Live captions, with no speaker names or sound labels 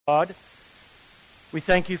God, we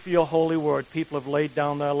thank you for your holy word. People have laid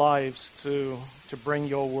down their lives to bring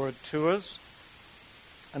your word to us.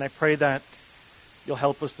 And I pray that you'll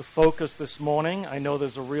help us to focus this morning. I know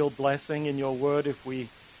there's a real blessing in your word if we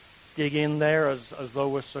dig in there as though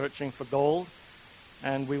we're searching for gold.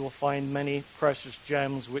 And we will find many precious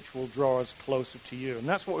gems which will draw us closer to you. And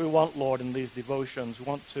that's what we want, Lord, in these devotions. We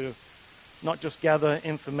want to not just gather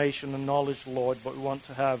information and knowledge, Lord, but we want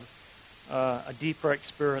to have a deeper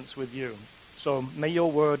experience with you. So may your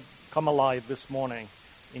word come alive this morning.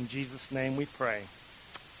 In Jesus' name we pray.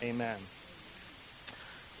 Amen.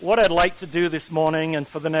 What I'd like to do this morning and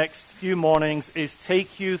for the next few mornings is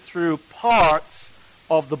take you through parts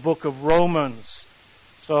of the book of Romans.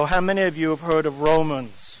 So how many of you have heard of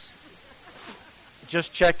Romans?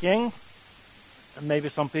 Just checking. And maybe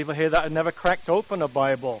some people here that have never cracked open a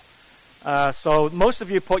Bible. So most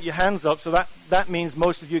of you put your hands up, so that means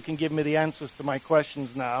most of you can give me the answers to my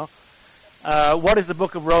questions now. What is the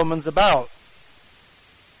book of Romans about?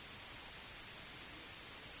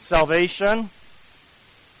 Salvation.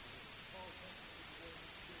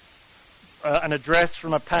 An address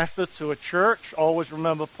from a pastor to a church. Always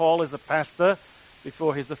remember Paul is a pastor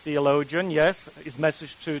before he's a theologian. Yes, his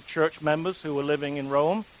message to church members who were living in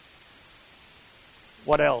Rome.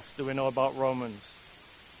 What else do we know about Romans?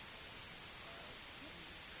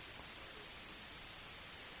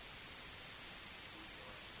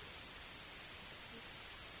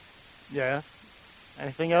 Yes.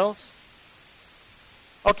 Anything else?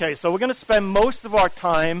 Okay, so we're going to spend most of our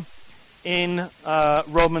time in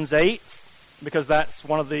Romans 8 because that's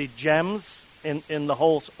one of the gems in the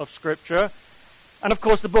whole of Scripture. And of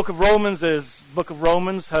course, the book of Romans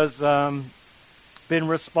has been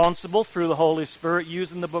responsible through the Holy Spirit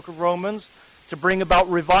using the book of Romans to bring about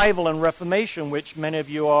revival and reformation, which many of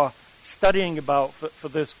you are studying about for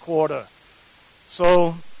this quarter.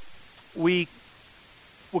 So we're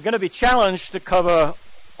going to be challenged to cover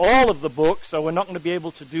all of the book, so we're not going to be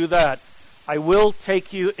able to do that. I will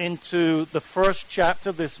take you into the first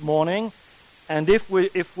chapter this morning, and if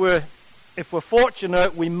we're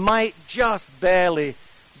fortunate, we might just barely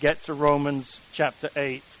get to Romans chapter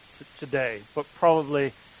 8 today, but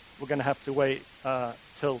probably we're going to have to wait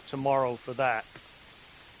till tomorrow for that.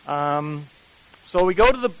 So we go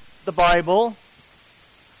to the Bible.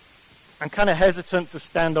 I'm kind of hesitant to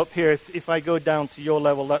stand up here. If I go down to your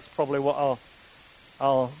level, that's probably what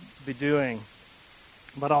I'll be doing.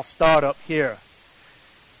 But I'll start up here.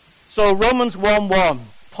 So Romans 1:1.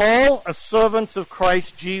 Paul, a servant of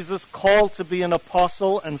Christ Jesus, called to be an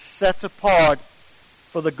apostle and set apart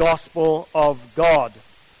for the gospel of God.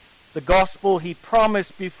 The gospel he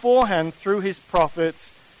promised beforehand through his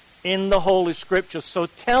prophets in the Holy Scriptures. So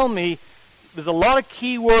tell me, there's a lot of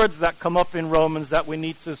key words that come up in Romans that we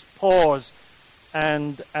need to pause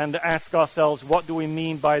and ask ourselves, what do we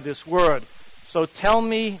mean by this word? So tell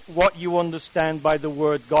me what you understand by the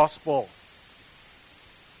word gospel.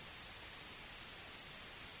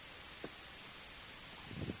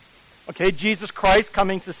 Okay, Jesus Christ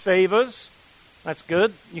coming to save us. That's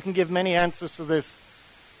good. You can give many answers to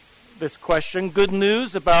this question. Good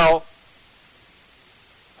news about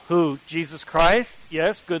who? Jesus Christ.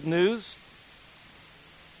 Yes, good news.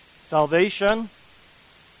 Salvation.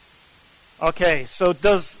 Okay, so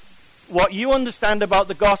does what you understand about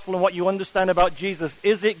the gospel and what you understand about Jesus,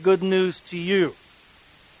 is it good news to you?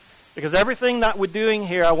 Because everything that we're doing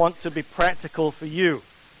here, I want to be practical for you.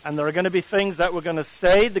 And there are going to be things that we're going to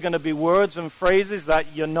say. There are going to be words and phrases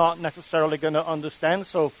that you're not necessarily going to understand.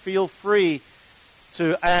 So feel free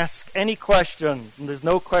to ask any question. And there's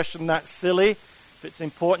no question that's silly. If it's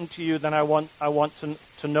important to you, then I want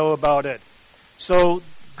to know about it. So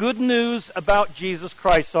good news about Jesus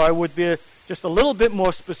Christ. So I would be just a little bit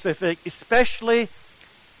more specific, especially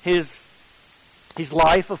his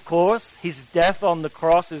life, of course. His death on the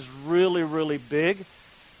cross is really, really big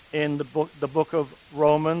in the book of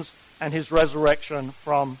Romans, and his resurrection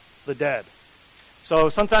from the dead. So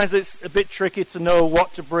sometimes it's a bit tricky to know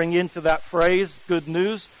what to bring into that phrase, good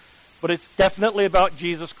news, but it's definitely about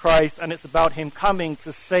Jesus Christ, and it's about him coming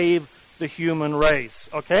to save the human race.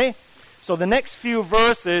 Okay? So the next few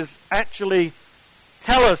verses actually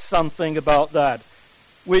tell us something about that,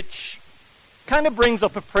 which kind of brings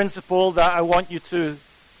up a principle that I want you to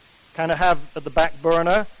kind of have at the back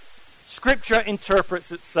burner. Scripture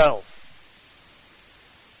interprets itself.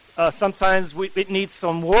 Sometimes it needs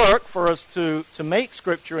some work for us to make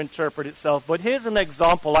Scripture interpret itself. But here's an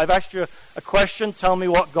example. I've asked you a question. Tell me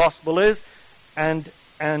what gospel is. And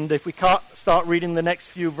if we can't start reading the next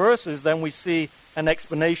few verses, then we see an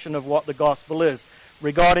explanation of what the gospel is.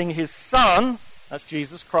 Regarding his Son, that's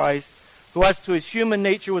Jesus Christ, who as to his human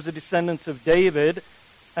nature was a descendant of David,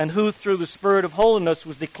 and who through the Spirit of holiness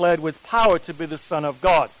was declared with power to be the Son of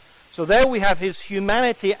God. So there we have his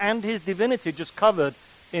humanity and his divinity just covered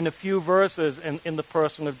in a few verses in the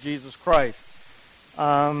person of Jesus Christ.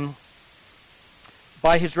 By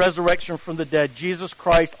his resurrection from the dead, Jesus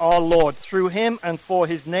Christ our Lord, through him and for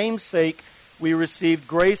his name's sake, we received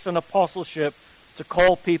grace and apostleship to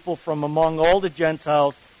call people from among all the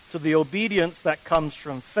Gentiles to the obedience that comes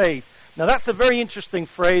from faith. Now that's a very interesting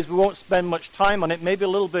phrase. We won't spend much time on it, maybe a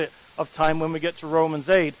little bit of time when we get to Romans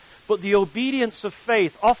 8. But the obedience of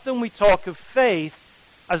faith, often we talk of faith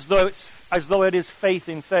as though it is faith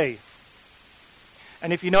in faith.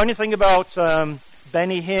 And if you know anything about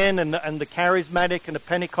Benny Hinn and the charismatic and the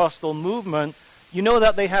Pentecostal movement, you know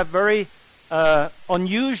that they have very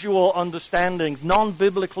unusual understandings,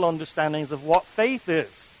 non-biblical understandings of what faith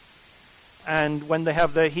is. And when they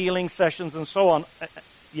have their healing sessions and so on,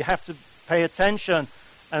 you have to pay attention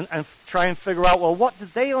and try and figure out, well, what do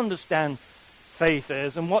they understand faith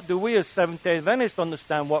is, and what do we as Seventh-day Adventists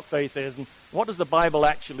understand what faith is, and what does the Bible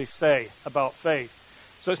actually say about faith?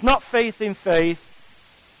 So it's not faith in faith.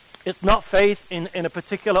 It's not faith in a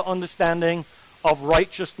particular understanding of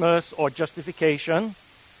righteousness or justification.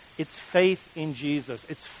 It's faith in Jesus.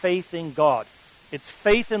 It's faith in God. It's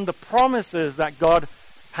faith in the promises that God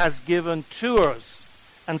has given to us.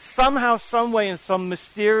 And somehow, some way, in some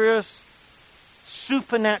mysterious,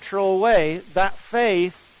 supernatural way, that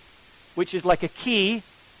faith, which is like a key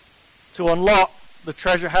to unlock the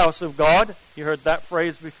treasure house of God, you heard that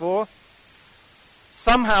phrase before,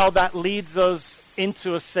 somehow that leads us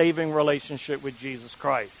into a saving relationship with Jesus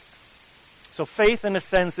Christ. So faith, in a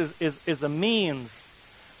sense, is a means.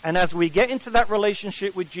 And as we get into that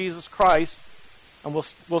relationship with Jesus Christ, and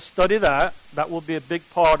we'll study that, that will be a big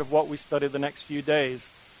part of what we study the next few days,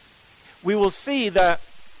 we will see that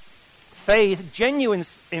faith, genuine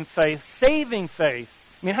in faith, saving faith,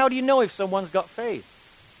 I mean, how do you know if someone's got faith?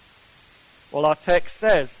 Well, our text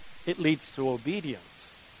says it leads to obedience.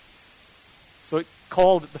 So it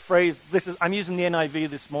called the phrase, I'm using the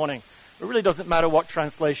NIV this morning. It really doesn't matter what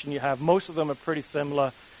translation you have. Most of them are pretty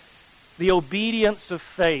similar. The obedience of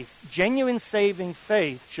faith, genuine saving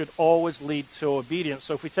faith, should always lead to obedience.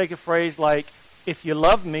 So if we take a phrase like, if you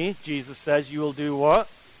love me, Jesus says, you will do what?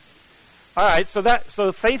 All right,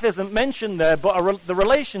 so faith isn't mentioned there, but the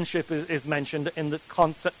relationship is mentioned in the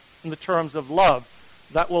concept, in the terms of love.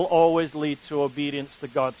 That will always lead to obedience to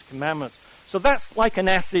God's commandments. So that's like an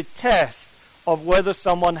acid test of whether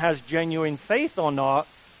someone has genuine faith or not.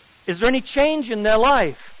 Is there any change in their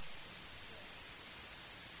life?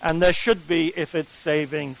 And there should be if it's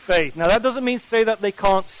saving faith. Now that doesn't mean say that they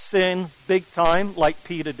can't sin big time like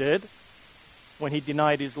Peter did when he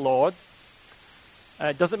denied his Lord.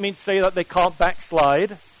 It doesn't mean to say that they can't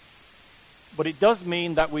backslide, but it does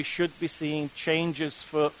mean that we should be seeing changes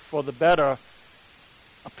for the better.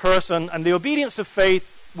 A person, and the obedience of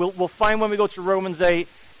faith, we'll find when we go to Romans 8,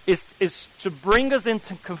 is to bring us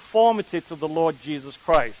into conformity to the Lord Jesus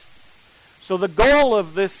Christ. So the goal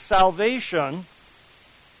of this salvation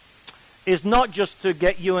is not just to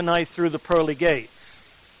get you and I through the pearly gates,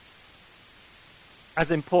 as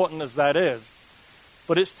important as that is,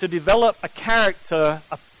 but it's to develop a character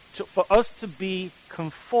for us to be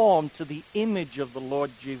conformed to the image of the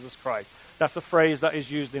Lord Jesus Christ. That's a phrase that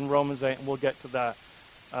is used in Romans 8, and we'll get to that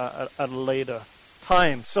at a later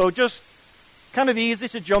time. So just kind of easy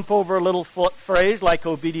to jump over a little phrase like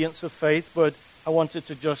obedience of faith, but I wanted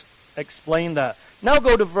to just explain that. Now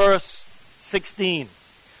go to verse 16,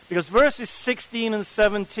 because verses 16 and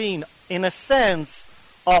 17, in a sense,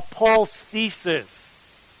 are Paul's thesis,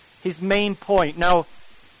 his main point. Now,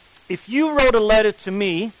 if you wrote a letter to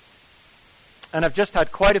me, and I've just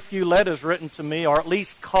had quite a few letters written to me, or at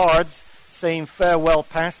least cards saying farewell,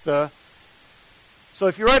 Pastor. So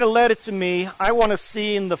if you write a letter to me, I want to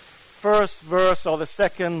see in the first verse or the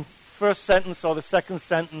first sentence or the second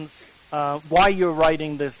sentence why you're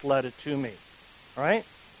writing this letter to me. All right?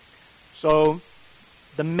 So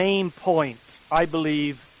the main point, I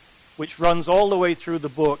believe, which runs all the way through the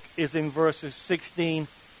book, is in verses 16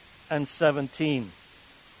 and 17.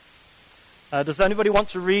 Does anybody want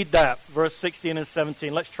to read that, verse 16 and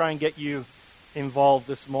 17? Let's try and get you involved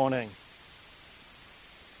this morning.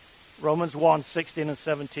 Romans 1, 16 and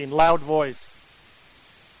 17. Loud voice.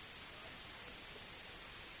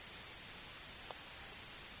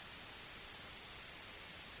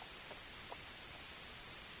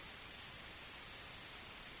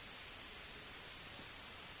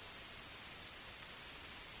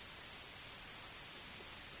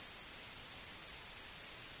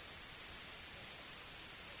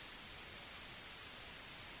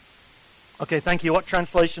 Okay, thank you. What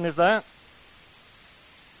translation is that?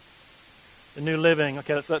 The New Living.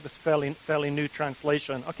 Okay, that's this fairly new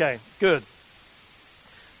translation. Okay, good.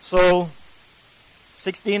 So,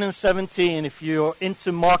 16 and 17, if you're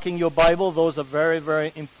into marking your Bible, those are very,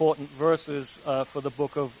 very important verses for the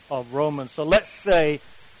book of Romans. So let's say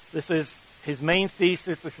this is his main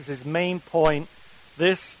thesis, this is his main point.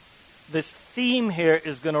 This theme here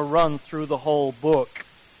is going to run through the whole book.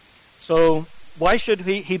 So why should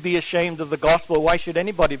he be ashamed of the gospel? Why should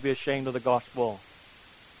anybody be ashamed of the gospel?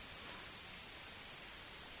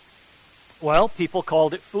 Well, people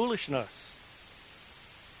called it foolishness.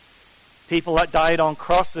 People that died on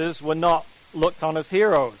crosses were not looked on as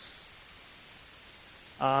heroes.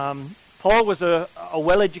 Paul was a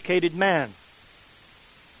well-educated man.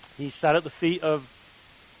 He sat at the feet of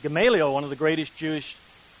Gamaliel, one of the greatest Jewish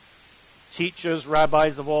teachers,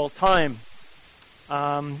 rabbis of all time.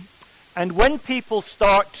 And when people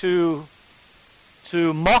start to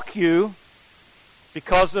mock you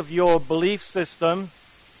because of your belief system,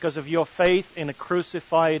 because of your faith in a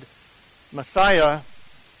crucified Messiah,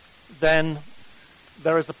 then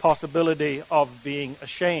there is a possibility of being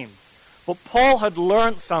ashamed. But Paul had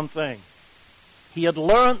learned something. He had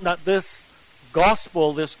learned that this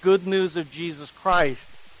gospel, this good news of Jesus Christ,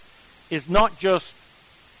 is not just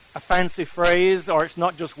a fancy phrase, or it's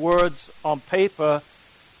not just words on paper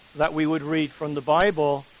that we would read from the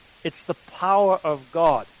Bible. It's the power of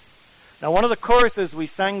God. Now, one of the choruses we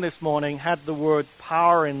sang this morning had the word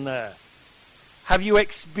power in there. Have you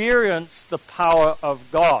experienced the power of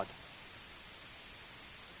God?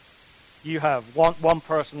 You have. One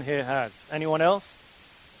person here has. Anyone else?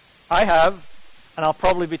 I have, and I'll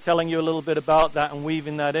probably be telling you a little bit about that and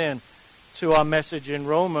weaving that in to our message in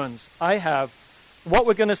Romans. I have. What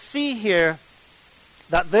we're going to see here,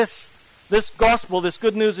 that this gospel, this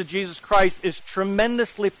good news of Jesus Christ, is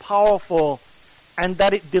tremendously powerful, and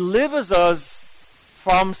that it delivers us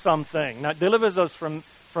from something. Now, it delivers us from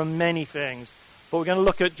many things, but we're going to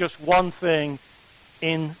look at just one thing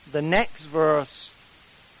in the next verse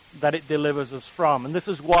that it delivers us from. And this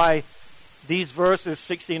is why these verses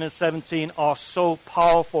 16 and 17 are so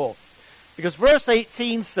powerful. Because verse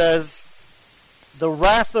 18 says, the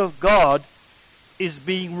wrath of God is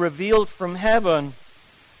being revealed from heaven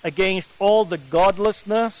against all the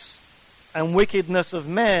godlessness and wickedness of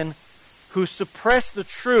men who suppress the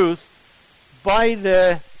truth by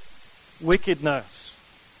their wickedness.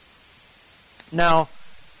 Now,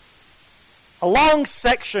 a long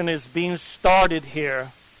section is being started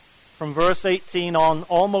here from verse 18 on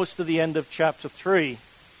almost to the end of chapter 3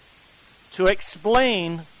 to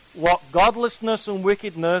explain what godlessness and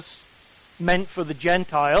wickedness meant for the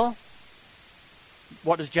Gentile.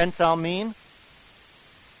 What does Gentile mean?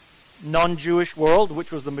 Non-Jewish world,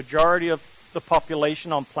 which was the majority of the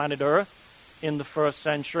population on planet Earth in the first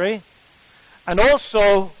century. And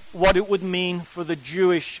also what it would mean for the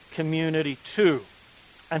Jewish community too.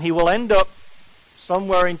 And he will end up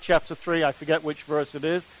somewhere in chapter 3, I forget which verse it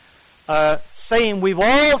is, saying we've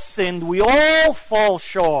all sinned, we all fall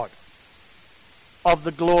short of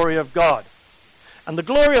the glory of God. And the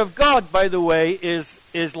glory of God, by the way, is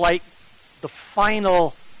like the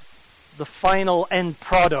final end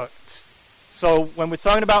product. So when we're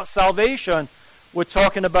talking about salvation, we're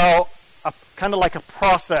talking about a kind of like a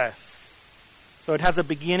process. So it has a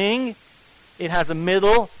beginning, it has a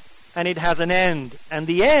middle, and it has an end. And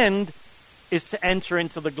the end is to enter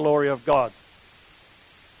into the glory of God.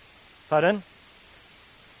 Pardon?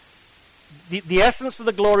 The essence of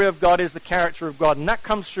the glory of God is the character of God. And that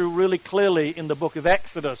comes through really clearly in the book of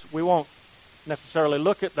Exodus. We won't necessarily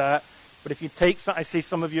look at that. But if you take, I see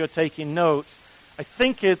some of you are taking notes. I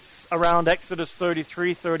think it's around Exodus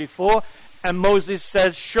 33, 34. And Moses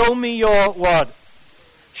says, show me your what?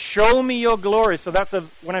 Show me your glory. So that's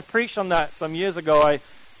when I preached on that some years ago,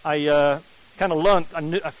 I kind of learned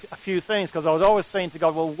a few things, because I was always saying to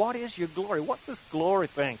God, well, what is your glory? What's this glory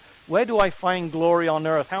thing? Where do I find glory on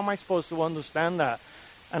earth? How am I supposed to understand that?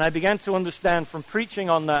 And I began to understand from preaching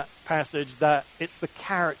on that passage that it's the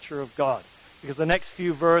character of God. Because the next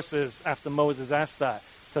few verses after Moses asked that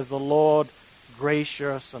says the Lord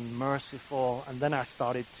gracious and merciful. And then I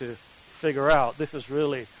started to figure out this is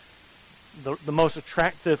really the most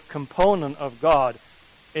attractive component of God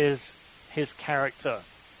is his character.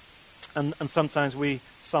 And sometimes we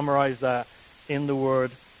summarize that in the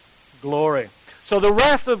word glory. So the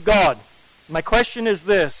wrath of God. My question is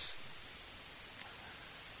this.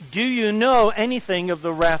 Do you know anything of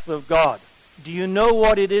the wrath of God? Do you know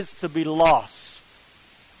what it is to be lost?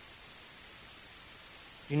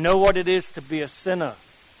 Do you know what it is to be a sinner?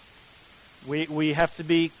 We have to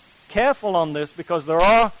be careful on this, because there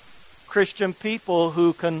are Christian people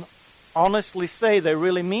who can honestly say they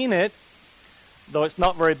really mean it, though it's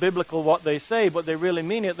not very biblical what they say, but they really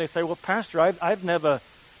mean it. They say, well, Pastor, I've never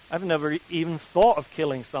even thought of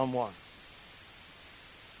killing someone.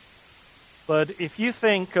 But if you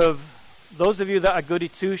think of those of you that are goody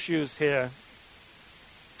two-shoes here,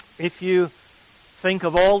 if you think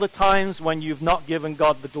of all the times when you've not given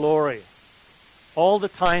God the glory, all the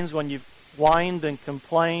times when you've whined and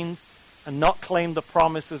complained and not claimed the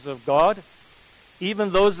promises of God,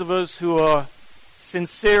 even those of us who are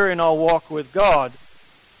sincere in our walk with God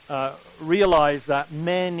realize that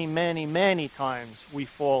many, many, many times we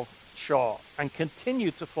fall short and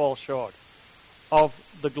continue to fall short of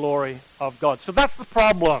the glory of God. So that's the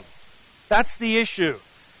problem. That's the issue.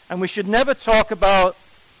 And we should never talk about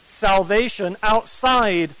salvation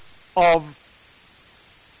outside of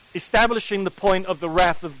establishing the point of the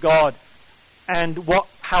wrath of God and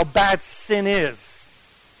how bad sin is.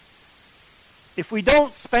 If we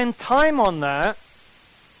don't spend time on that,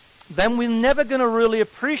 then we're never going to really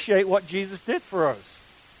appreciate what Jesus did for us.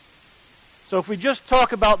 So if we just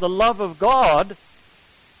talk about the love of God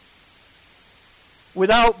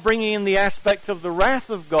without bringing in the aspect of the wrath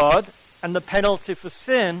of God and the penalty for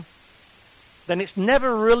sin, then it's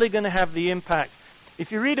never really going to have the impact.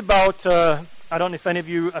 If you read about, I don't know if any of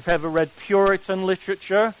you have ever read Puritan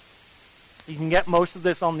literature. You can get most of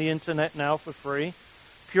this on the internet now for free.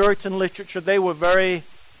 Puritan literature, they were very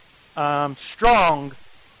strong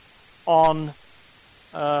on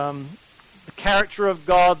the character of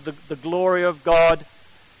God, the glory of God.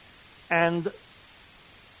 And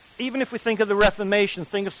even if we think of the Reformation,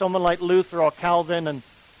 think of someone like Luther or Calvin and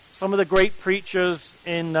some of the great preachers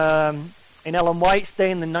in Ellen White's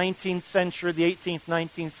day in the 19th century, the 18th,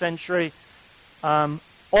 19th century.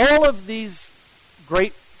 All of these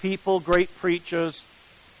great people, great preachers,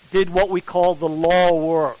 did what we call the law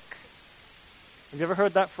work. Have you ever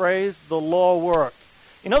heard that phrase? The law work.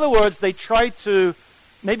 In other words, they tried to,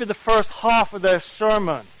 maybe the first half of their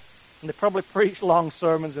sermon, and they probably preached long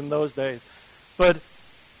sermons in those days, but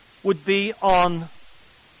would be on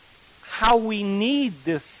how we need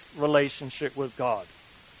this relationship with God.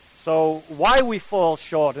 So why we fall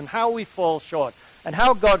short and how we fall short and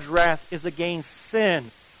how God's wrath is against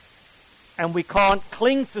sin and we can't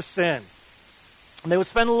cling to sin. And they would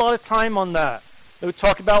spend a lot of time on that. They would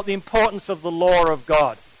talk about the importance of the law of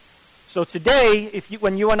God. So today,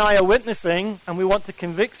 when you and I are witnessing and we want to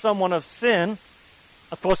convict someone of sin,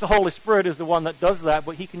 of course the Holy Spirit is the one that does that,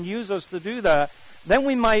 but He can use us to do that, then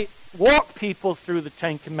we might walk people through the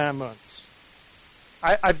Ten Commandments.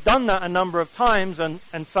 I've done that a number of times, and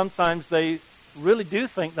sometimes they really do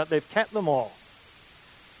think that they've kept them all.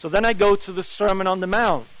 So then I go to the Sermon on the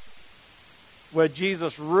Mount, where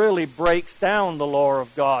Jesus really breaks down the law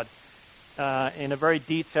of God in a very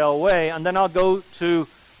detailed way. And then I'll go to,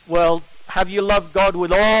 well, have you loved God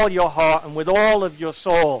with all your heart and with all of your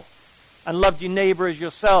soul, and loved your neighbor as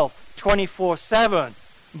yourself 24/7?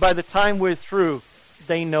 By the time we're through,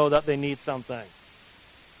 they know that they need something.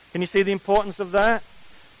 Can you see the importance of that?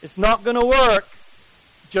 It's not going to work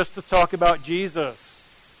just to talk about Jesus,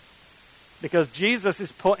 because Jesus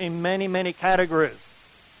is put in many, many categories.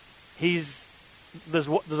 There's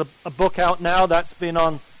a book out now that's been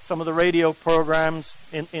on some of the radio programs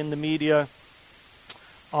in the media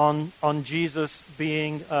on Jesus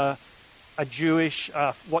being a Jewish,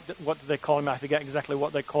 what do they call him? I forget exactly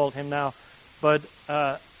what they called him now, but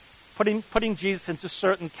putting Jesus into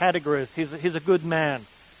certain categories. He's a good man.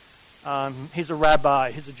 He's a rabbi.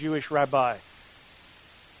 He's a Jewish rabbi.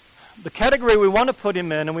 The category we want to put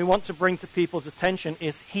him in and we want to bring to people's attention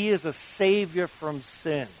is he is a savior from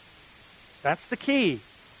sin. That's the key.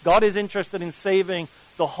 God is interested in saving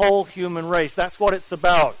the whole human race. That's what it's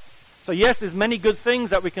about. So yes, there's many good things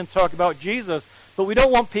that we can talk about Jesus, but we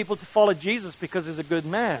don't want people to follow Jesus because he's a good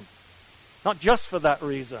man. Not just for that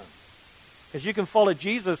reason. Because you can follow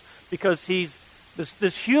Jesus because he's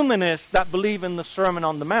this humanists that believe in the Sermon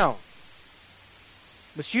on the Mount.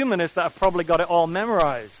 This humanists that have probably got it all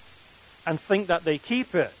memorized and think that they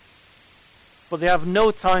keep it. But they have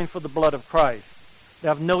no time for the blood of Christ. They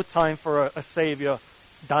have no time for a Savior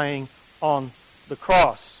dying on the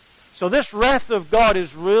cross. So this wrath of God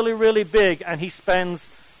is really, really big, and he spends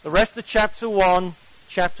the rest of chapter 1,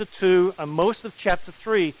 chapter 2, and most of chapter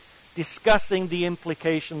 3 discussing the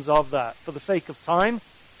implications of that. For the sake of time,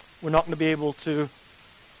 we're not going to be able to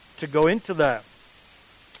go into that.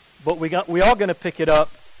 But we are going to pick it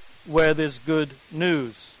up where there's good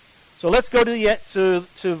news. So let's go to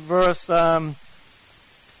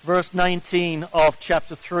verse 19 of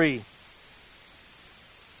chapter 3.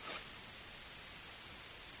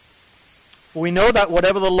 We know that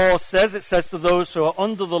whatever the law says, it says to those who are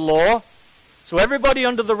under the law. So everybody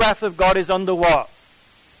under the wrath of God is under what?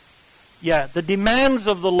 Yeah, the demands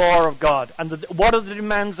of the law of God. And what are the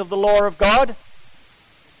demands of the law of God?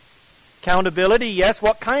 Accountability, yes.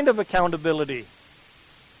 What kind of accountability?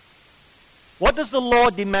 What does the law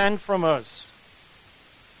demand from us?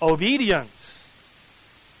 Obedience.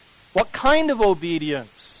 What kind of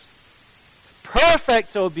obedience?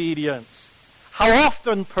 Perfect obedience. How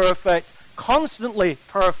often perfect? Constantly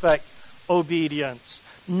perfect obedience.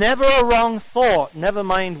 Never a wrong thought, never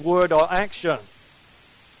mind word or action.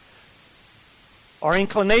 Or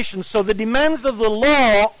inclination. So the demands of the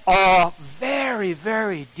law are very,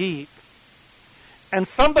 very deep. And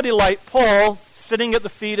somebody like Paul, sitting at the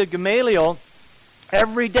feet of Gamaliel,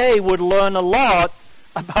 every day would learn a lot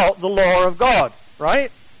about the law of God,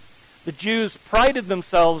 right? The Jews prided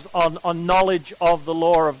themselves on knowledge of the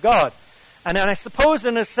law of God. And I suppose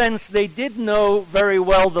in a sense they did know very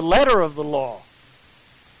well the letter of the law.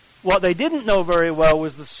 What they didn't know very well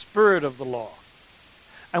was the spirit of the law.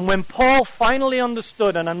 And when Paul finally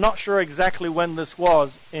understood, and I'm not sure exactly when this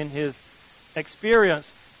was in his experience,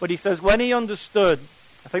 but he says when he understood,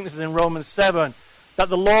 I think this is in Romans 7, that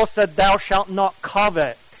the law said, "Thou shalt not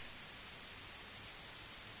covet,"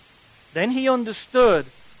 then he understood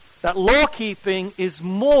that law-keeping is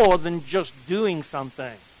more than just doing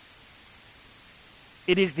something.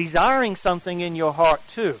 It is desiring something in your heart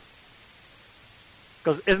too.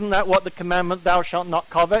 Because isn't that what the commandment, "Thou shalt not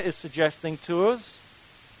covet," is suggesting to us?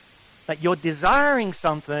 That you're desiring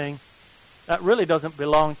something that really doesn't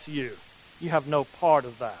belong to you. You have no part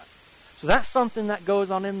of that. So that's something that goes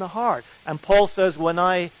on in the heart. And Paul says, when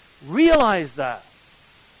I realized that,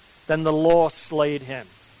 then the law slayed him.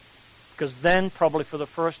 Because then, probably for the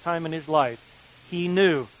first time in his life, he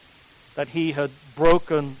knew that he had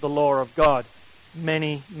broken the law of God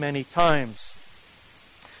many, many times.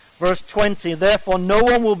 Verse 20, therefore no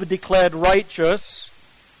one will be declared righteous.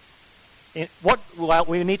 Well,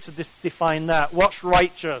 we need to define that. What's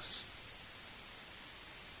righteous?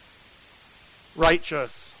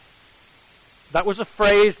 Righteous. That was a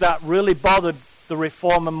phrase that really bothered the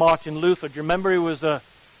reformer Martin Luther. Do you remember he was a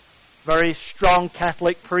very strong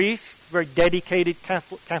Catholic priest, very dedicated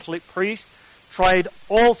Catholic priest, tried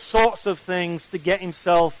all sorts of things to get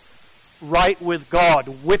himself right with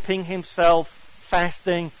God, whipping himself,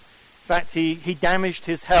 fasting. In fact, he damaged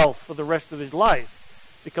his health for the rest of his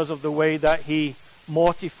life because of the way that he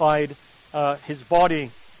mortified his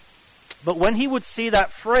body. But when he would see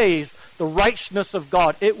that phrase, the righteousness of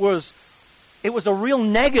God, it was a real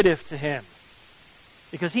negative to him.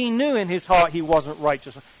 Because he knew in his heart he wasn't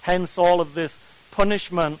righteous. Hence all of this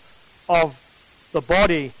punishment of the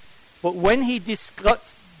body. But when he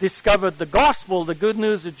discovered the gospel, the good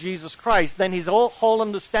news of Jesus Christ, then his whole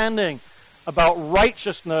understanding about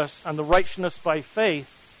righteousness and the righteousness by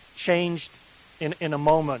faith changed in a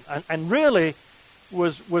moment. And really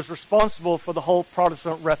was responsible for the whole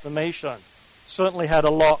Protestant Reformation. Certainly had a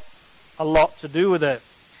lot to do with it.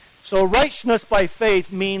 So righteousness by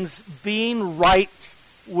faith means being right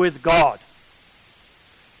with God.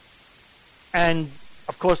 And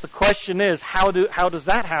of course the question is, how does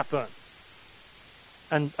that happen?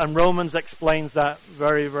 And Romans explains that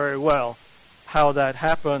very, very well, how that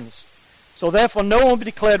happens. So therefore no one will be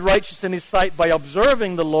declared righteous in his sight by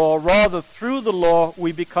observing the law. Rather, through the law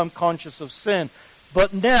we become conscious of sin.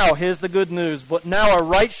 But now, here's the good news, but now a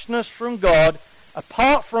righteousness from God,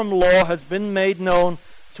 apart from law, has been made known,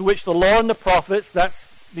 to which the law and the prophets, that's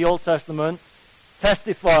the Old Testament,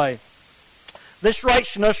 testify. This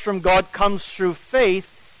righteousness from God comes through faith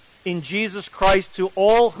in Jesus Christ to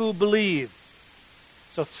all who believe.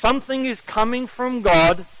 So something is coming from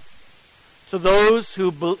God to those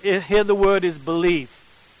who here the word is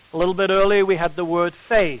belief. A little bit earlier we had the word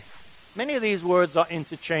faith. Many of these words are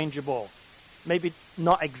interchangeable. Maybe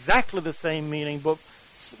not exactly the same meaning, but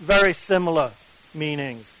very similar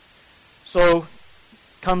meanings. So,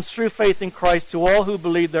 comes through faith in Christ to all who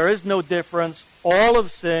believe. There is no difference. All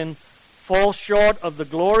have sinned, fall short of the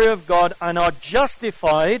glory of God, and are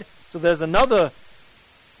justified. So there's another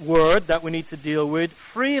word that we need to deal with.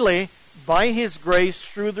 Freely by His grace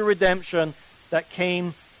through the redemption that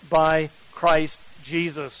came by Christ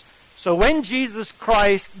Jesus. So when Jesus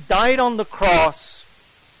Christ died on the cross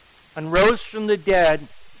and rose from the dead,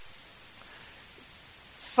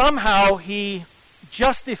 somehow He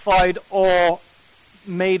justified or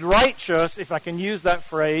made righteous, if I can use that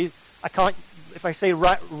phrase. If I say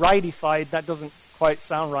rightified, that doesn't quite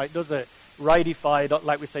sound right, does it? Rightified,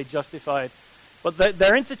 like we say justified. But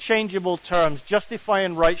they're interchangeable terms. Justify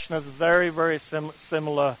and righteousness, very, very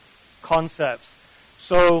similar concepts.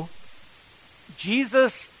 So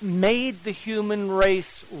Jesus made the human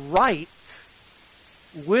race right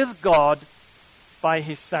with God by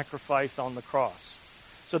his sacrifice on the cross.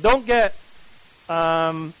 So don't get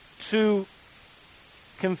too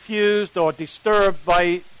confused or disturbed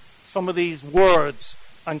by some of these words.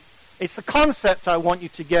 And it's the concept I want you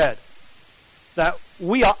to get. That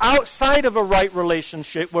we are outside of a right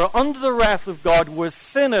relationship. We're under the wrath of God. We're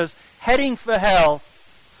sinners heading for hell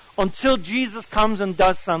until Jesus comes and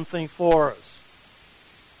does something for us.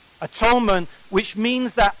 Atonement, which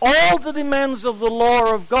means that all the demands of the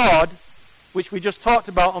law of God, which we just talked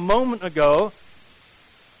about a moment ago,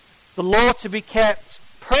 the law to be kept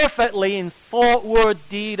perfectly in thought, word,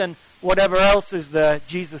 deed, and whatever else is there,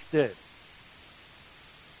 Jesus did.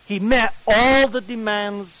 He met all the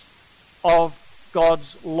demands of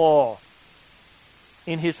God's law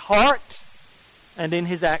in his heart and in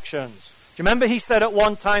his actions. Do you remember he said at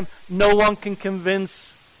one time, no one can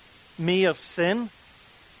convince me of sin?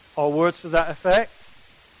 Or words to that effect.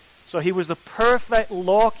 So he was the perfect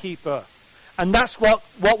law keeper. And that's what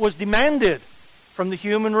was demanded from the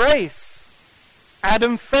human race.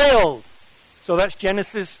 Adam failed. So that's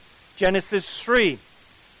Genesis 3.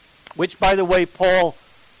 Which, by the way, Paul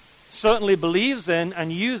certainly believes in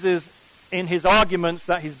and uses in his arguments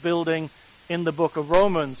that he's building in the book of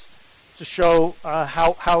Romans to show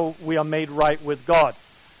how we are made right with God.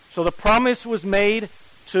 So the promise was made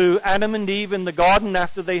to Adam and Eve in the garden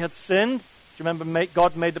after they had sinned. Do you remember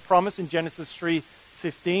God made the promise in Genesis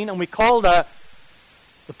 3:15? And we call that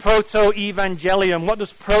the proto-evangelium. What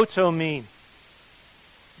does proto mean?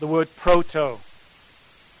 The word proto.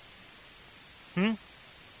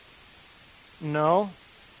 No.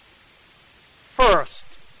 First.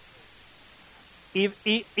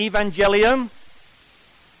 Evangelium.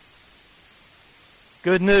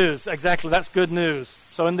 Good news. Exactly, that's good news.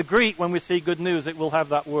 So in the Greek, when we see good news, it will have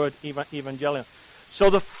that word evangelion. So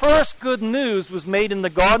the first good news was made in the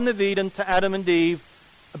Garden of Eden to Adam and Eve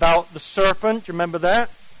about the serpent. Do you remember that?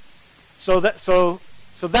 So that's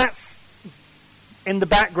in the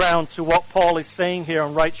background to what Paul is saying here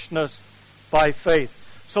on righteousness by faith.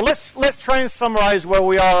 So let's try and summarize where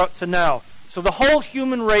we are up to now. So the whole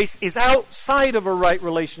human race is outside of a right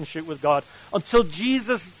relationship with God until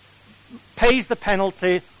Jesus pays the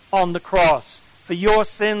penalty on the cross for your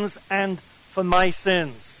sins and for my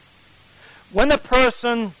sins. When a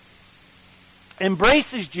person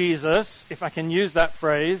embraces Jesus, if I can use that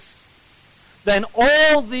phrase, then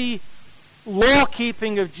all the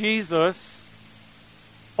law-keeping of Jesus,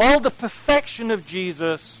 all the perfection of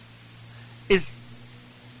Jesus is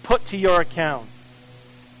put to your account.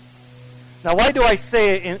 Now, why do I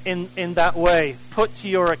say it in that way? Put to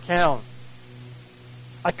your account.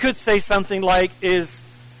 I could say something like, the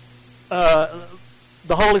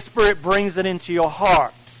Holy Spirit brings it into your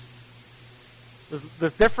heart.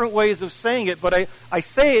 There's different ways of saying it, but I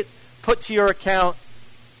say it put to your account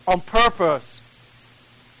on purpose.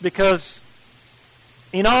 Because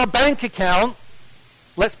in our bank account,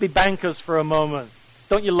 let's be bankers for a moment.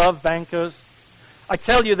 Don't you love bankers? I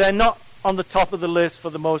tell you, they're not on the top of the list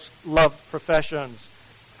for the most loved professions.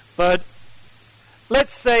 But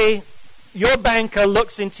let's say your banker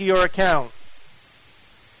looks into your account.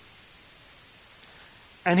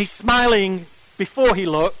 And he's smiling before he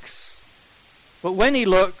looks. But when he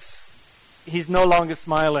looks, he's no longer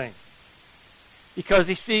smiling. Because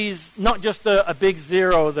he sees not just a big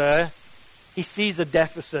zero there, he sees a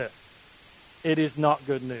deficit. It is not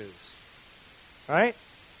good news. Right?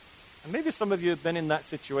 And maybe some of you have been in that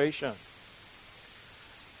situation.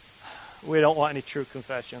 We don't want any true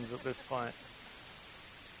confessions at this point.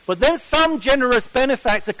 But then some generous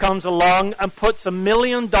benefactor comes along and puts $1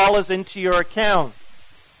 million into your account.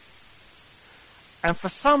 And for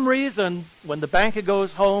some reason, when the banker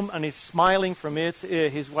goes home and he's smiling from ear to ear,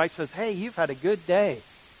 his wife says, "Hey, you've had a good day."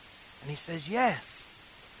 And he says, "Yes."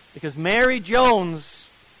 Because Mary Jones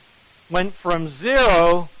went from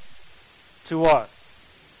zero to what?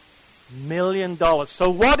 $1 million.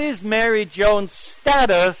 So what is Mary Jones'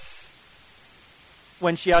 status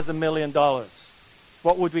when she has $1 million?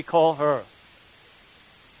 What would we call her?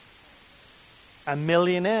 A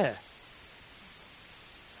millionaire.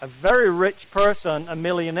 A very rich person, a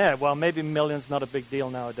millionaire. Well, maybe million's not a big deal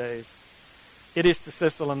nowadays. It is to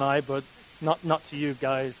Cecil and I, but not to you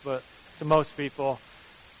guys, but to most people.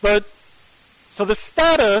 But so the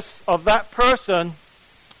status of that person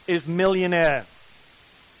is millionaire.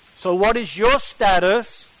 So what is your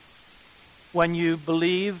status when you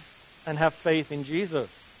believe and have faith in Jesus?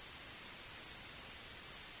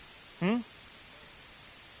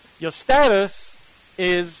 Your status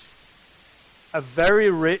is a very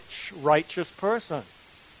rich, righteous person.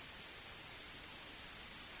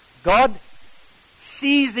 God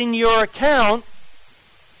sees in your account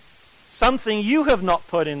something you have not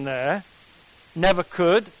put in there, never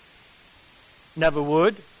could, never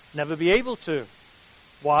would, never be able to.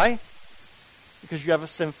 Why? Because you have a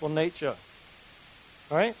sinful nature.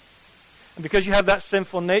 Right? And because you have that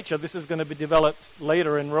sinful nature, this is going to be developed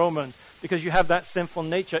later in Romans, because you have that sinful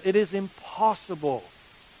nature, it is impossible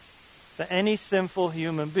for any sinful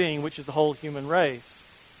human being, which is the whole human race,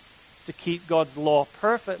 to keep God's law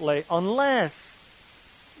perfectly unless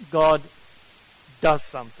God does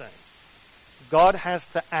something. God has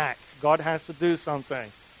to act. God has to do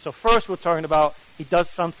something. So first we're talking about he does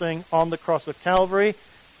something on the cross of Calvary,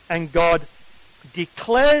 and God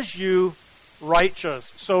declares you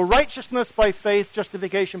righteous. So righteousness by faith,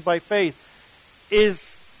 justification by faith,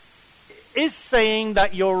 is saying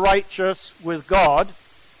that you're righteous with God.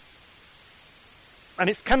 And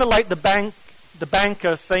it's kind of like the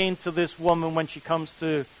banker saying to this woman when she comes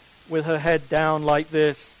to, with her head down like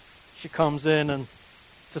this, she comes in and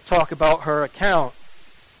to talk about her account.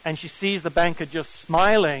 And she sees the banker just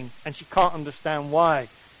smiling, and she can't understand why.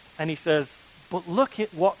 And he says, but look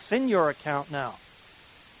at what's in your account now.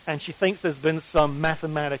 And she thinks there's been some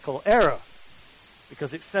mathematical error,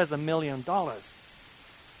 because it says $1 million.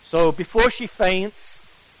 So before she faints,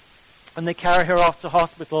 and they carry her off to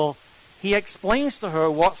hospital, he explains to her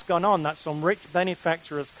what's gone on, that some rich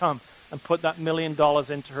benefactor has come and put that $1 million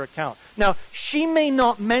into her account. Now, she may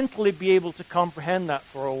not mentally be able to comprehend that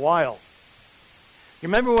for a while. You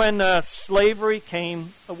remember when slavery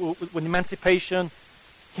came, when emancipation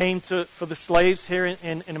came for the slaves here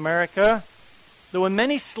in America? There were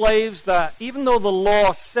many slaves that, even though the law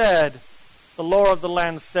of the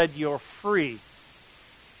land said you're free,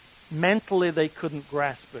 mentally they couldn't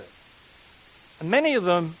grasp it. And many of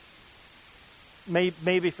them,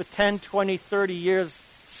 maybe for 10, 20, 30 years,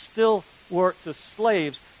 still worked as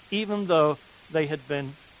slaves, even though they had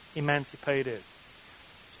been emancipated.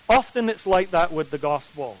 Often it's like that with the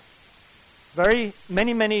gospel.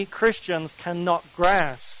 Many Christians cannot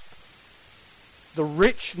grasp the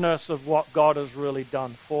richness of what God has really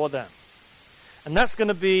done for them. And that's going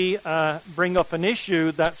to bring up an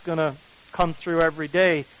issue that's going to come through every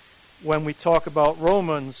day when we talk about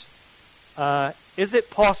Romans. Is it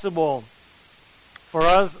possible for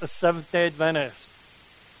us as Seventh-day Adventists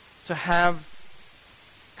to have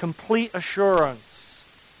complete assurance,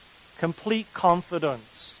 complete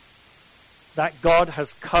confidence that God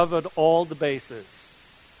has covered all the bases,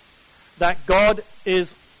 that God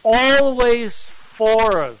is always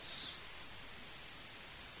for us,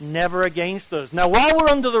 never against us? Now, while we're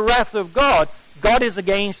under the wrath of God, God is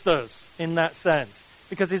against us in that sense,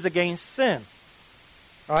 because he's against sin,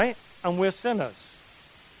 right? And we're sinners.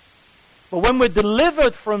 But when we're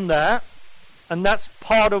delivered from that, and that's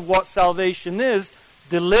part of what salvation is,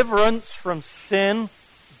 deliverance from sin,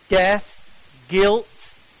 death, guilt,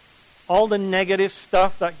 all the negative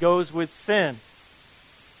stuff that goes with sin,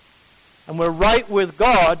 and we're right with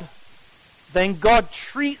God, then God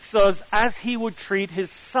treats us as he would treat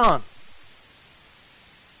his son.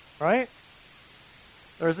 Right?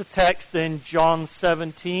 There's a text in John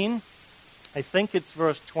 17. I think it's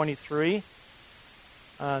verse 23.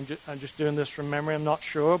 I'm just doing this from memory. I'm not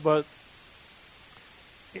sure. But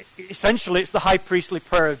essentially, it's the high priestly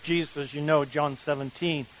prayer of Jesus, as you know, John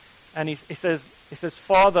 17. And he says,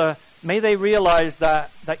 Father, may they realize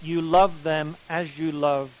that you love them as you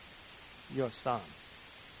love your son.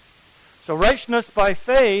 So righteousness by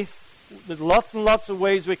faith, there's lots and lots of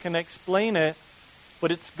ways we can explain it,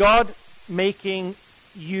 but it's God making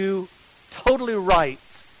you totally right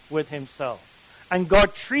with himself. And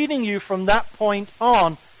God treating you from that point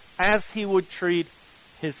on as he would treat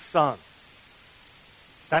his son.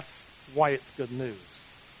 That's why it's good news.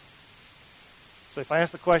 So if I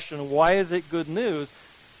ask the question, why is it good news?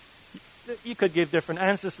 You could give different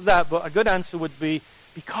answers to that, but a good answer would be,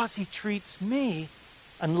 because he treats me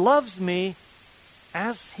and loves me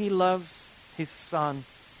as he loves his son,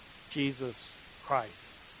 Jesus Christ.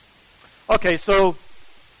 Okay, so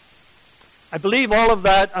I believe all of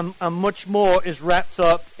that and much more is wrapped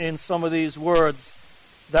up in some of these words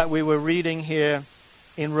that we were reading here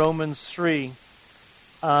in Romans 3.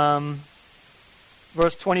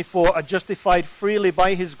 Verse 24, are justified freely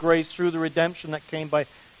by his grace through the redemption that came by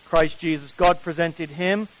Christ Jesus. God presented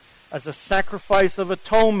him as a sacrifice of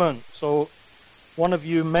atonement. So one of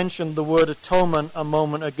you mentioned the word atonement a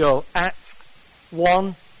moment ago.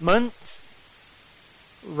 At-one-ment,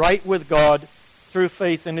 right with God through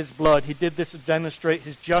faith in his blood. He did this to demonstrate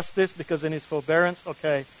his justice, because in his forbearance.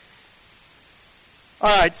 Okay.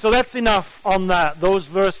 All right, so that's enough on that. Those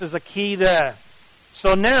verses are key there.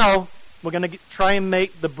 So now we're going to try and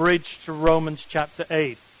make the bridge to Romans chapter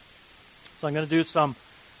 8. So I'm going to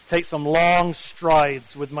take some long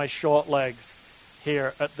strides with my short legs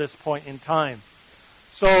here at this point in time.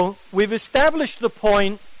 So we've established the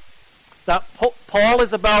point that Paul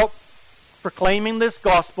is about proclaiming this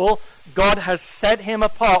gospel. God has set him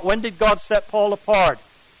apart. When did God set Paul apart?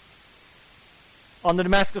 On the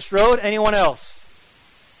Damascus Road? Anyone else?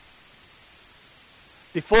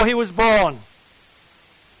 Before he was born?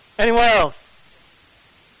 Anyone else?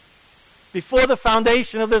 Before the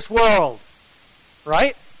foundation of this world?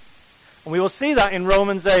 Right? And we will see that in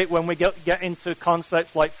Romans 8 when we get into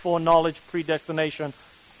concepts like foreknowledge, predestination,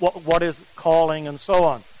 what is calling, and so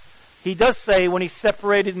on. He does say, when he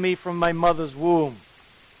separated me from my mother's womb.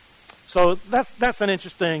 So that's an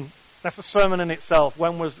interesting, that's a sermon in itself.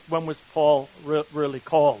 When was Paul really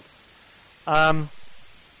called?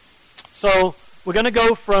 So we're going to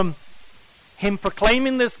go from him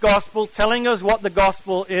proclaiming this gospel, telling us what the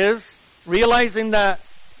gospel is, realizing that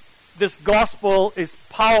this gospel is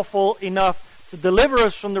powerful enough to deliver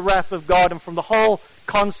us from the wrath of God and from the whole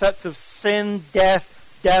concept of sin,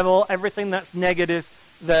 death, devil, everything that's negative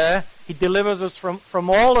there. He delivers us from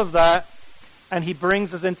all of that, and he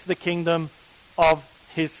brings us into the kingdom of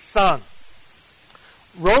his Son.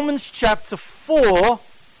 Romans chapter 4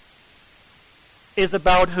 is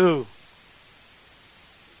about who?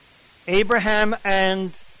 Abraham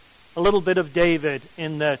and a little bit of David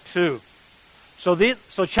in there too. So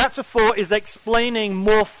chapter 4 is explaining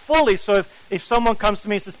more fully. So if someone comes to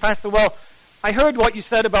me and says, Pastor, well, I heard what you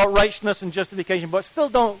said about righteousness and justification, but still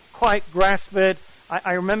don't quite grasp it.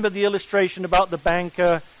 I remember the illustration about the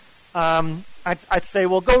banker. I'd say,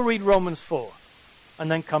 well, go read Romans 4 and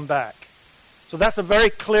then come back. So that's a very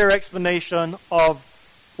clear explanation of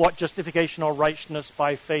what justification or righteousness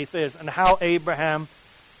by faith is and how Abraham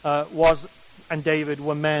was and David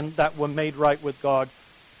were men that were made right with God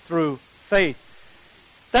through faith.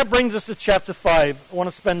 That brings us to chapter 5. I want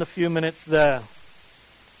to spend a few minutes there.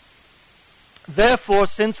 Therefore,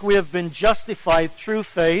 since we have been justified through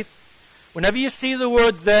faith, whenever you see the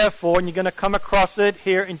word therefore, and you're going to come across it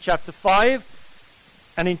here in chapter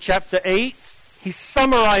 5 and in chapter 8, he's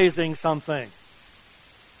summarizing something.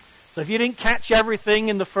 So if you didn't catch everything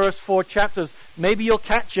in the first 4 chapters, maybe you'll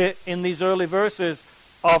catch it in these early verses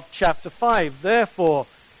of chapter 5. Therefore,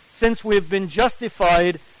 since we have been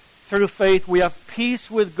justified through faith, we have peace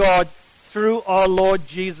with God through our Lord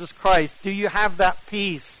Jesus Christ. Do you have that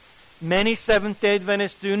peace? Many Seventh-day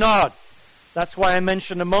Adventists do not. That's why I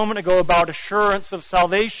mentioned a moment ago about assurance of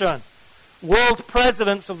salvation. World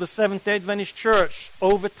presidents of the Seventh-day Adventist Church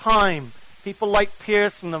over time, people like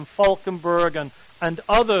Pearson and Falkenberg and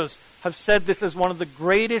others have said this is one of the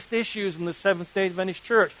greatest issues in the Seventh-day Adventist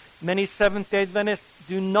Church. Many Seventh-day Adventists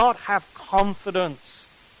do not have confidence,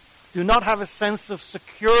 do not have a sense of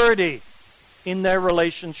security in their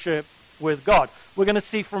relationship with God. We're going to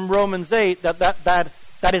see from Romans 8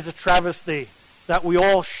 that is a travesty, that we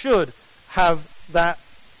all should have that.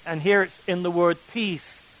 And here it's in the word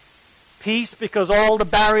peace. Peace because all the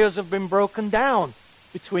barriers have been broken down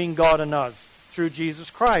between God and us through Jesus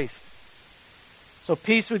Christ. So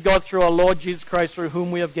peace with God through our Lord Jesus Christ, through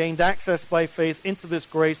whom we have gained access by faith into this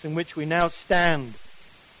grace in which we now stand.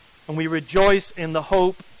 And we rejoice in the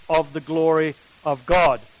hope of the glory of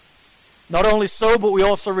God. Not only so, but we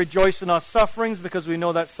also rejoice in our sufferings, because we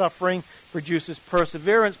know that suffering produces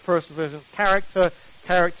perseverance, perseverance character,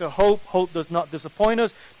 character hope. Hope does not disappoint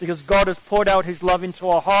us, because God has poured out his love into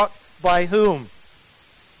our hearts. By whom?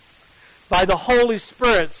 By the Holy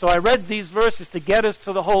Spirit. So I read these verses to get us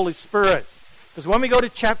to the Holy Spirit. Because when we go to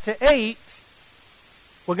chapter 8,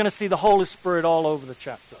 we're going to see the Holy Spirit all over the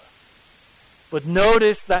chapter. But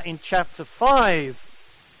notice that in chapter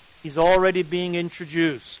 5, he's already being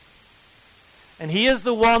introduced. And he is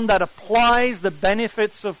the one that applies the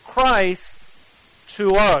benefits of Christ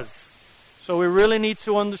to us. So we really need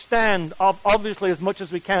to understand, obviously as much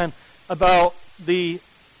as we can, about the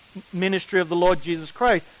ministry of the Lord Jesus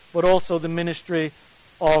Christ, but also the ministry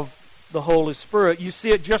of the Holy Spirit. You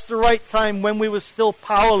see, at just the right time when we were still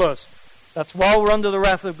powerless, that's while we're under the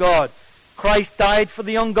wrath of God, Christ died for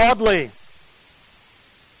the ungodly.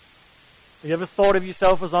 Have you ever thought of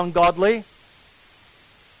yourself as ungodly?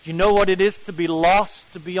 Do you know what it is to be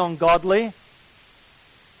lost, to be ungodly?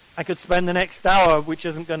 I could spend the next hour, which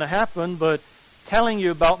isn't going to happen, but telling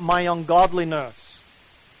you about my ungodliness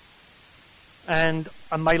and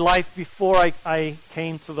my life before I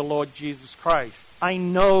came to the Lord Jesus Christ. I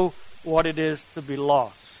know what it is to be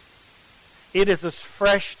lost. It is as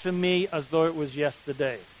fresh to me as though it was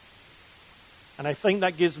yesterday. And I think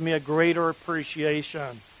that gives me a greater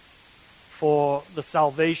appreciation for the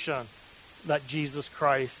salvation that Jesus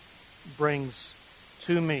Christ brings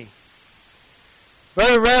to me.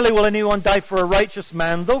 Very rarely will anyone die for a righteous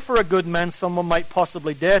man, though for a good man someone might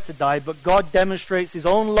possibly dare to die, but God demonstrates his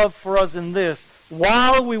own love for us in this: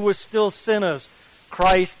 while we were still sinners,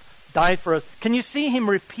 Christ died for us. Can you see him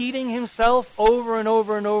repeating himself over and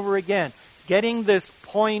over and over again, getting this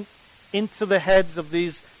point into the heads of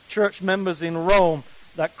these church members in Rome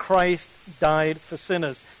that Christ died for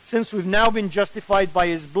sinners? Since we've now been justified by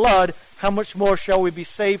his blood, how much more shall we be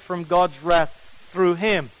saved from God's wrath through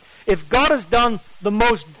him? If God has done the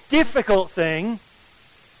most difficult thing,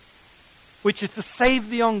 which is to save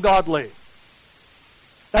the ungodly,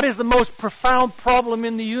 that is the most profound problem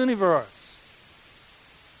in the universe,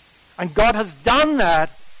 and God has done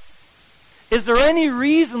that, is there any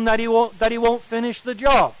reason that he won't finish the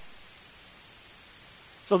job?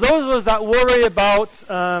 So those of us that worry about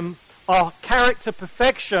our character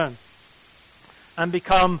perfection and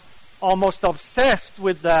become almost obsessed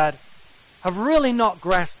with that have really not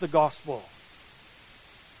grasped the gospel.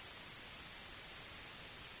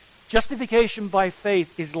 Justification by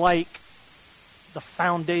faith is like the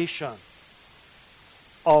foundation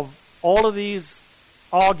of all of these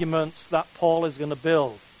arguments that Paul is going to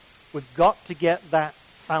build. We've got to get that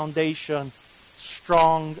foundation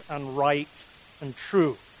strong and right and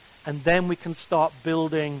true. And then we can start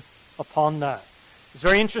building upon that. It's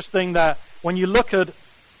very interesting that when you look at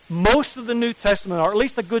most of the New Testament, or at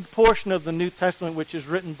least a good portion of the New Testament which is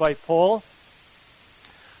written by Paul,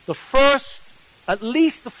 at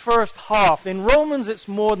least the first half, in Romans it's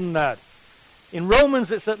more than that. In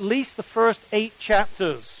Romans it's at least the first 8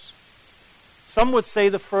 chapters. Some would say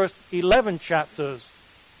the first 11 chapters,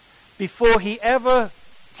 before he ever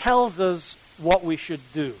tells us what we should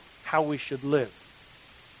do, how we should live.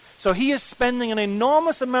 So he is spending an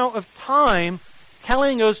enormous amount of time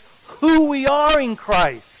telling us who we are in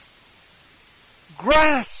Christ.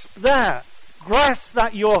 Grasp that. Grasp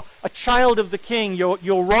that you're a child of the King, your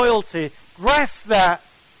royalty. Grasp that.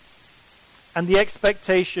 And the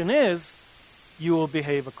expectation is you will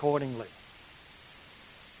behave accordingly.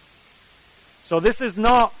 So this is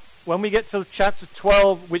not, when we get to chapter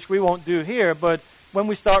 12, which we won't do here, but when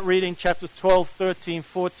we start reading chapters 12, 13,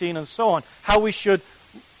 14, and so on, how we should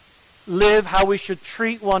live, how we should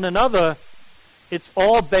treat one another, it's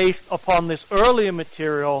all based upon this earlier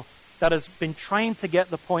material that has been trying to get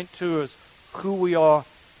the point to us, who we are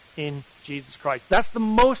in Jesus Christ. That's the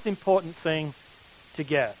most important thing to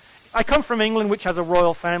get. I come from England, which has a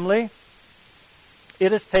royal family.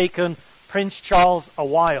 It has taken Prince Charles a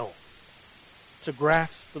while to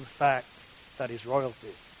grasp the fact that he's royalty.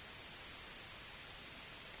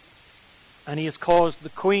 And he has caused the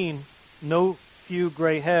Queen no few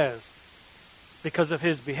grey hairs because of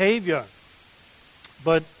his behavior.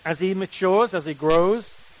 But as he matures, as he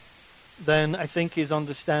grows, then I think he's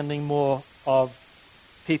understanding more of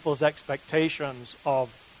people's expectations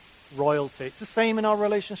of royalty. It's the same in our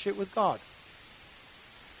relationship with God.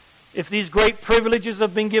 If these great privileges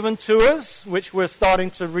have been given to us, which we're starting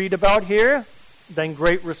to read about here, then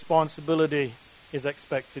great responsibility is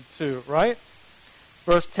expected too, right?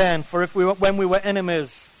 Verse 10, for when we were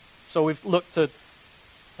enemies, so we've looked at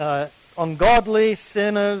ungodly,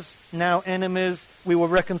 sinners, now enemies, we were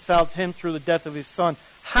reconciled to him through the death of his Son.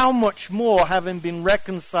 How much more, having been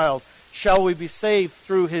reconciled, shall we be saved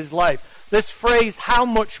through his life? This phrase, how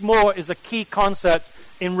much more, is a key concept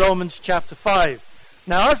in Romans chapter 5.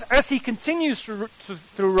 Now, as he continues through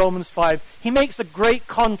Romans 5, he makes a great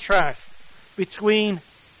contrast between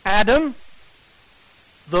Adam,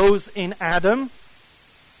 those in Adam,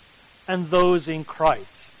 and those in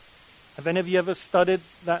Christ. Have any of you ever studied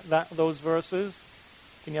those verses?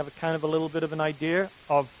 Can you have a kind of a little bit of an idea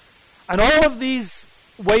of... And all of these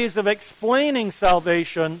ways of explaining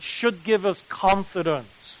salvation should give us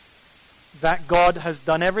confidence that God has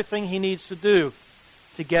done everything he needs to do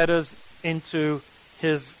to get us into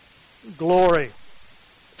his glory.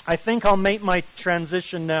 I think I'll make my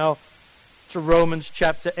transition now to Romans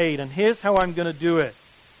chapter 8. And here's how I'm going to do it.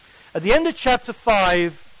 At the end of chapter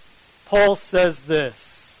 5, Paul says this.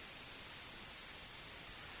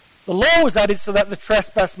 The law was added so that the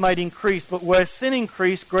trespass might increase, but where sin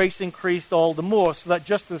increased, grace increased all the more, so that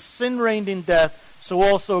just as sin reigned in death, so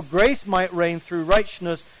also grace might reign through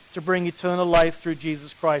righteousness to bring eternal life through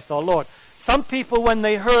Jesus Christ our Lord. Some people, when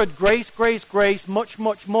they heard grace, grace, grace, much,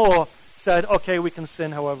 much more, said, okay, we can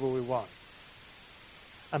sin however we want.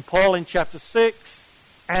 And Paul in chapter 6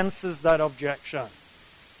 answers that objection.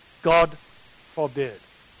 God forbid.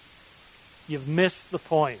 You've missed the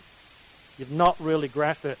point. You've not really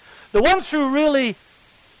grasped it. The ones who really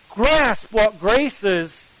grasp what grace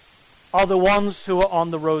is are the ones who are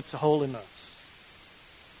on the road to holiness.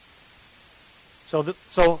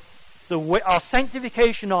 Our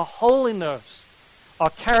sanctification, our holiness, our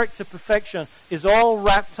character perfection is all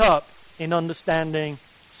wrapped up in understanding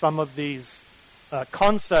some of these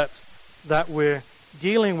concepts that we're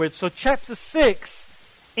dealing with. So chapter 6,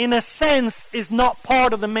 in a sense, is not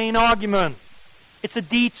part of the main argument. It's a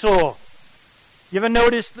detour. You ever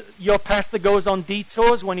notice your pastor goes on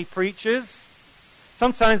detours when he preaches?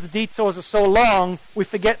 Sometimes the detours are so long, we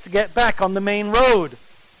forget to get back on the main road.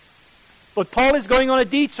 But Paul is going on a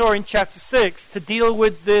detour in chapter 6 to deal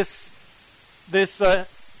with this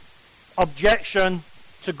objection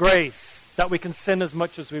to grace, that we can sin as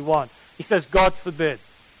much as we want. He says, God forbid.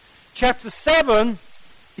 Chapter 7,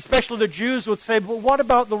 especially the Jews would say, but what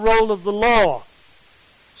about the role of the law?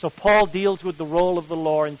 So Paul deals with the role of the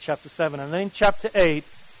law in chapter 7. And then in chapter 8,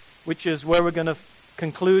 which is where we're going to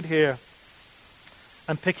conclude here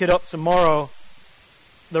and pick it up tomorrow,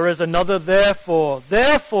 there is another therefore.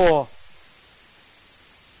 Therefore.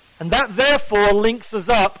 And that therefore links us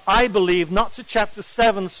up, I believe, not to chapter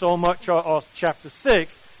 7 so much or chapter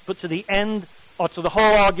 6, but to the end or to the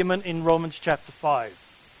whole argument in Romans chapter 5.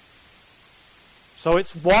 So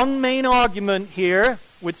it's one main argument here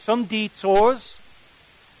with some detours.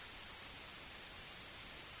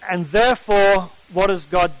 And therefore, what has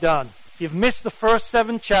God done? If you've missed the first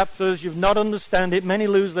 7 chapters, you've not understood it, many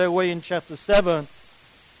lose their way in chapter 7,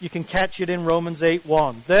 you can catch it in Romans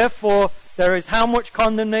 8:1. Therefore, there is how much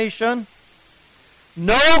condemnation?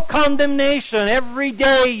 No condemnation. Every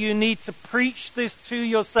day you need to preach this to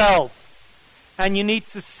yourself. And you need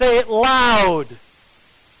to say it loud.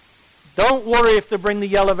 Don't worry if they bring the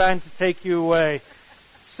yellow van to take you away.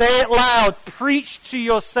 Say it loud. Preach to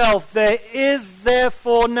yourself. There is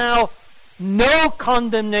therefore now no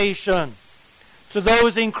condemnation to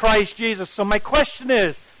those in Christ Jesus. So my question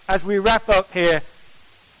is, as we wrap up here,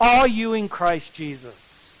 are you in Christ Jesus?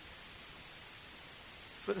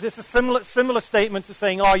 So this is a similar statement to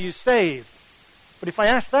saying, are you saved? But if I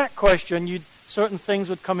ask that question, certain things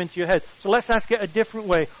would come into your head. So let's ask it a different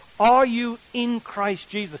way. Are you in Christ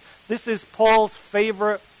Jesus? This is Paul's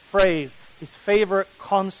favorite phrase, his favorite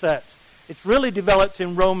concept. It's really developed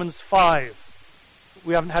in Romans 5.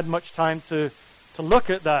 We haven't had much time to look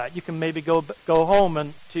at that. You can maybe go home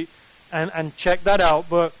and check that out.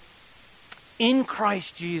 But in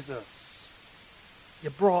Christ Jesus,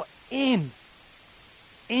 you're brought into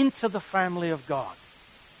the family of God.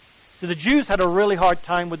 So the Jews had a really hard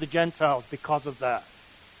time with the Gentiles because of that.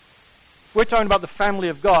 If we're talking about the family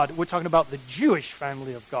of God, we're talking about the Jewish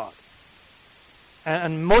family of God.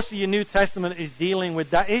 And most of your New Testament is dealing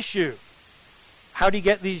with that issue. How do you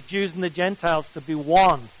get these Jews and the Gentiles to be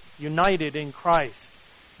one, united in Christ?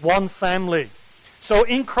 One family. So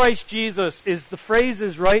in Christ Jesus is the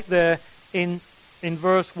phrases right there in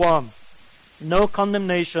verse 1. No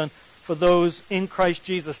condemnation for those in Christ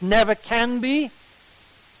Jesus. Never can be,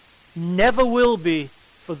 never will be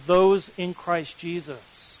for those in Christ Jesus.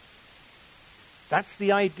 That's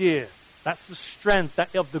the idea. That's the strength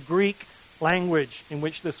of the Greek language in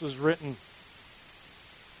which this was written.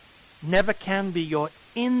 Never can be. You're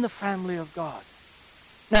in the family of God.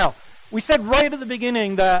 Now, we said right at the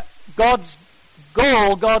beginning that God's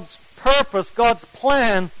goal, God's purpose, God's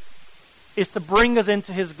plan is to bring us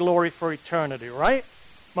into His glory for eternity, right?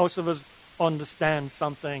 Most of us understand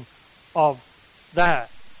something of that.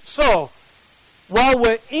 So, while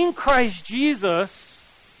we're in Christ Jesus,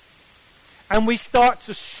 and we start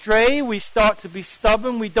to stray, we start to be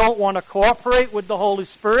stubborn, we don't want to cooperate with the Holy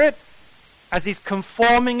Spirit as He's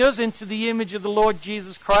conforming us into the image of the Lord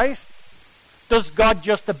Jesus Christ, does God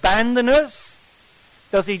just abandon us?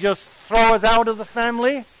 Does He just throw us out of the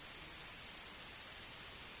family?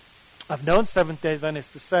 I've known Seventh-day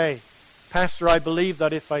Adventists to say, Pastor, I believe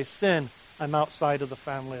that if I sin, I'm outside of the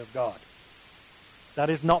family of God. That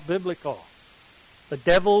is not biblical. The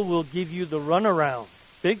devil will give you the runaround,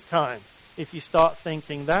 big time, if you start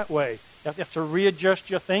thinking that way. You have to readjust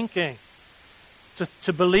your thinking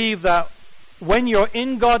to believe that when you're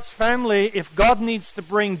in God's family, if God needs to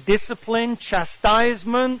bring discipline,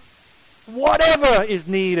 chastisement, whatever is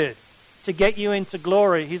needed to get you into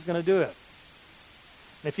glory, He's going to do it.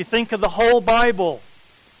 And if you think of the whole Bible,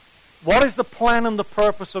 what is the plan and the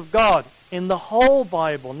purpose of God? In the whole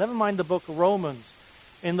Bible, never mind the book of Romans,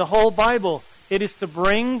 in the whole Bible, it is to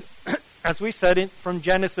bring, as we said from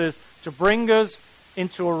Genesis, to bring us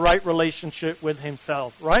into a right relationship with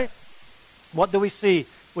Himself, right? What do we see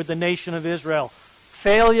with the nation of Israel?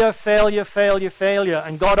 Failure, failure, failure, failure.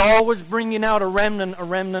 And God always bringing out a remnant, a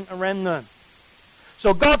remnant, a remnant.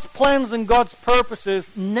 So God's plans and God's purposes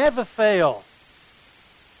never fail.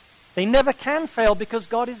 They never can fail because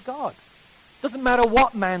God is God. Doesn't matter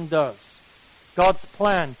what man does. God's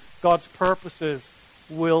plan, God's purposes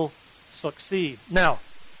will succeed. Now,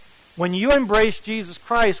 when you embrace Jesus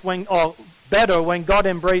Christ, when God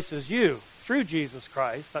embraces you through Jesus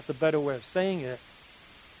Christ, that's a better way of saying it,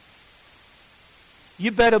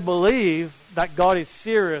 you better believe that God is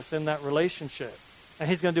serious in that relationship. And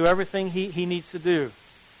He's going to do everything He needs to do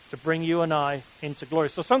to bring you and I into glory.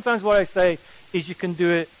 So sometimes what I say is you can do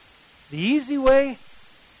it the easy way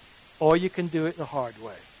or you can do it the hard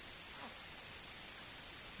way.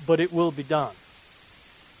 But it will be done.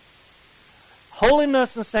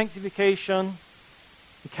 Holiness and sanctification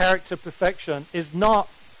and character perfection is not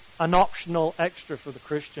an optional extra for the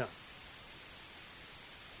Christian.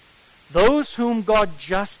 Those whom God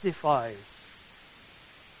justifies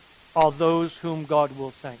are those whom God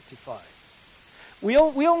will sanctify. We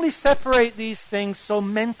only separate these things so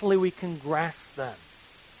mentally we can grasp them.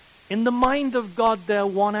 In the mind of God, they're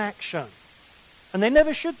one action. And they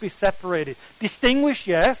never should be separated. Distinguished,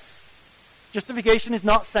 yes. Justification is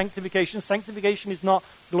not sanctification. Sanctification is not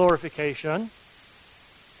glorification.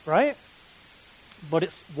 Right? But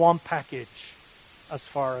it's one package as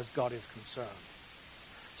far as God is concerned.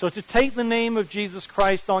 So to take the name of Jesus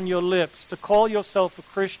Christ on your lips, to call yourself a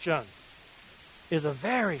Christian, is a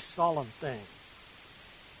very solemn thing.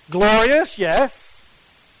 Glorious, yes.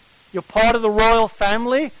 You're part of the royal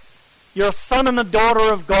family. You're a son and a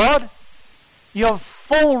daughter of God. You have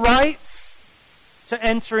full rights to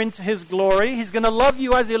enter into His glory. He's going to love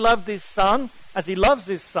you as He loved His Son, as He loves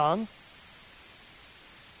His Son.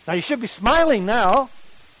 Now you should be smiling now.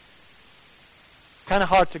 Kind of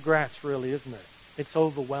hard to grasp, really, isn't it? It's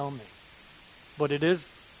overwhelming. But it is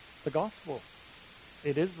the gospel.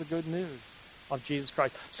 It is the good news of Jesus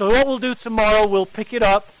Christ. So what we'll do tomorrow, we'll pick it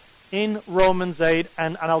up in Romans 8.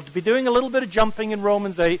 And I'll be doing a little bit of jumping in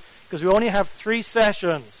Romans 8 because we only have 3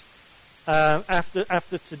 sessions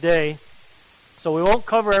after today. So we won't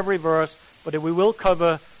cover every verse, but we will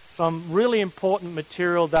cover some really important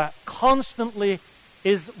material that constantly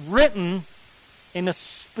is written in a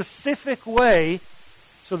specific way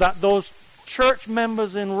so that those church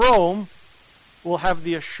members in Rome will have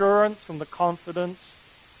the assurance and the confidence.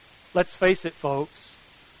 Let's face it, folks.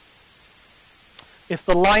 If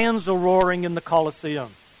the lions are roaring in the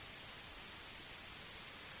Colosseum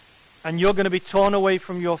and you're going to be torn away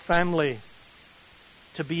from your family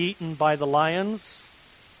to be eaten by the lions,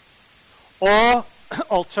 or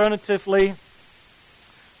alternatively,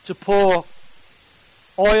 to pour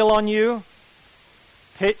oil on you,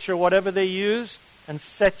 pitch or whatever they used, and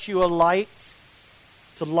set you alight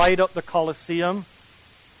to light up the Colosseum,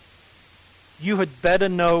 you had better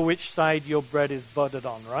know which side your bread is buttered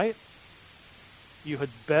on, right? You had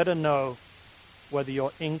better know whether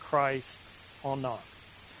you're in Christ or not.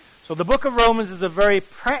 So the book of Romans is a very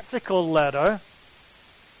practical letter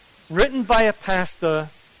written by a pastor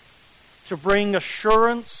to bring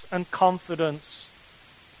assurance and confidence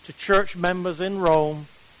to church members in Rome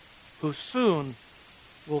who soon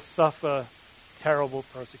will suffer terrible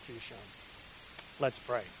persecution. Let's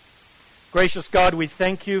pray. Gracious God, we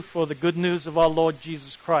thank you for the good news of our Lord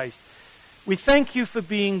Jesus Christ. We thank you for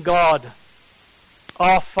being God,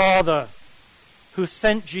 our Father, who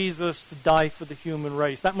sent Jesus to die for the human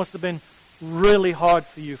race. That must have been really hard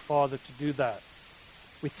for you, Father, to do that.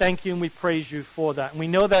 We thank you and we praise you for that. And we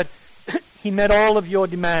know that He met all of your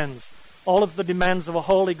demands, all of the demands of a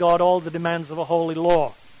holy God, all the demands of a holy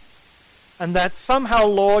law. And that somehow,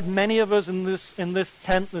 Lord, many of us in this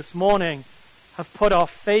tent this morning have put our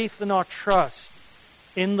faith and our trust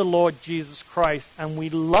in the Lord Jesus Christ. And we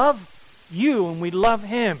love you and we love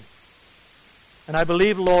Him. And I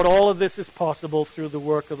believe, Lord, all of this is possible through the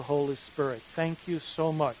work of the Holy Spirit. Thank you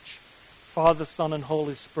so much, Father, Son, and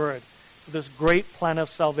Holy Spirit, for this great plan of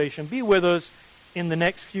salvation. Be with us in the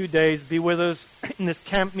next few days. Be with us in this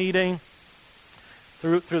camp meeting,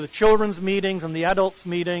 through the children's meetings and the adults'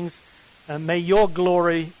 meetings. And may your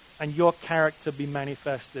glory and your character be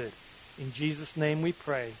manifested. In Jesus' name we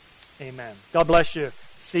pray. Amen. God bless you.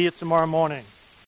 See you tomorrow morning.